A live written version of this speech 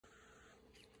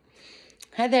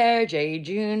Hi there, J.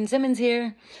 June Simmons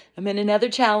here. I'm in another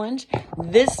challenge.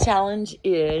 This challenge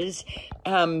is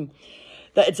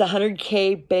it's a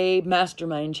 100K Babe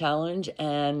Mastermind challenge,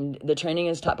 and the training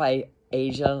is taught by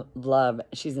Asia Love.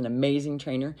 She's an amazing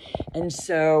trainer. And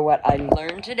so what I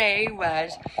learned today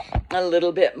was a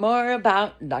little bit more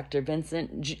about Dr.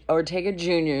 Vincent Ortega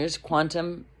Jr.'s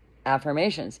quantum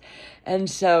affirmations. And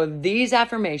so these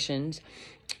affirmations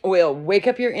will wake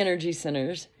up your energy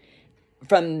centers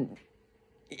from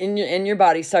in your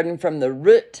body, starting from the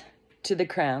root to the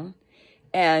crown.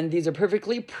 And these are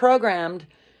perfectly programmed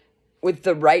with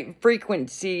the right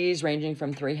frequencies, ranging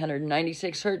from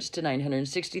 396 hertz to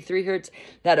 963 hertz,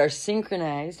 that are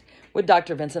synchronized with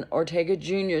Dr. Vincent Ortega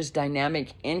Jr.'s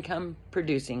dynamic income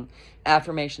producing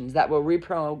affirmations that will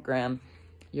reprogram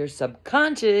your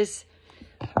subconscious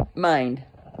mind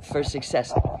for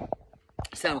success.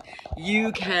 So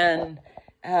you can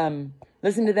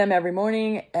listen to them every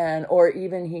morning, or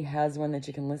even he has one that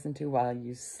you can listen to while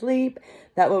you sleep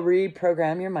that will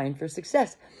reprogram your mind for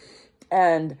success.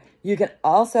 And you can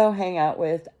also hang out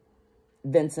with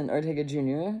Vincent Ortega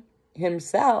Jr.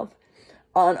 himself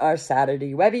on our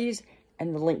Saturday Webbies,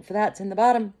 and the link for that's in the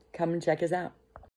bottom. Come and check us out.